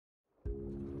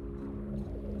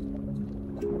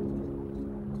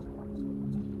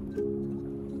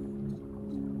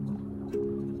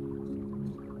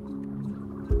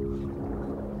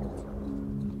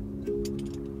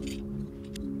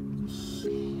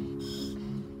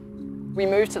We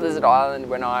moved to Lizard Island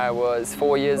when I was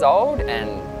 4 years old, and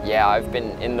yeah, I've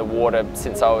been in the water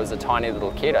since I was a tiny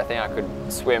little kid. I think I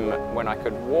could swim when I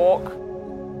could walk.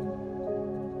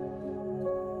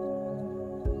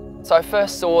 So I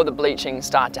first saw the bleaching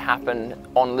start to happen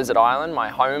on Lizard Island, my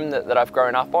home that I've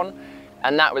grown up on,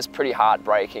 and that was pretty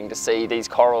heartbreaking to see these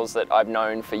corals that I've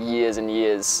known for years and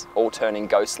years all turning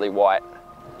ghostly white.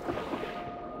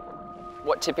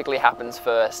 What typically happens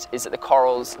first is that the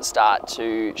corals start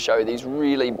to show these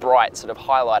really bright sort of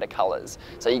highlighter colours.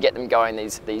 So you get them going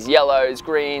these yellows,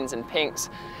 greens and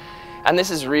pinks. And this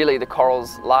is really the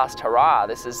coral's last hurrah.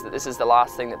 This is the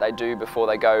last thing that they do before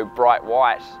they go bright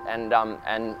white, and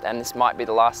this might be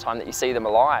the last time that you see them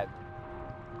alive.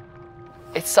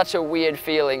 It's such a weird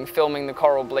feeling filming the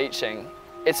coral bleaching.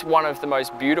 It's one of the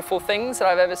most beautiful things that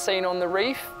I've ever seen on the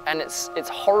reef, and it's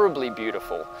horribly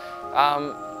beautiful.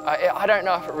 I don't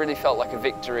know if it really felt like a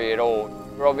victory at all.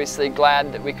 We're obviously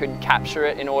glad that we could capture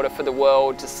it in order for the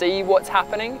world to see what's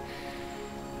happening.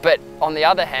 But on the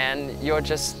other hand, you're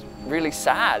just really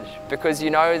sad because you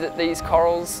know that these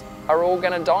corals are all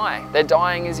going to die. They're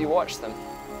dying as you watch them.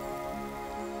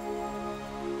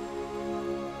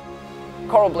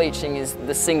 Coral bleaching is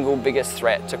the single biggest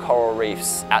threat to coral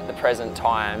reefs at the present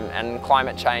time, and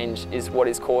climate change is what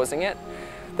is causing it.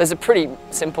 There's a pretty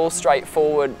simple,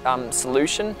 straightforward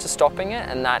solution to stopping it,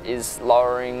 and that is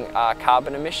lowering our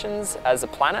carbon emissions as a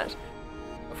planet.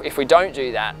 If we don't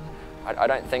do that, I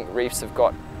don't think reefs have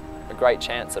got a great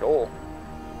chance at all.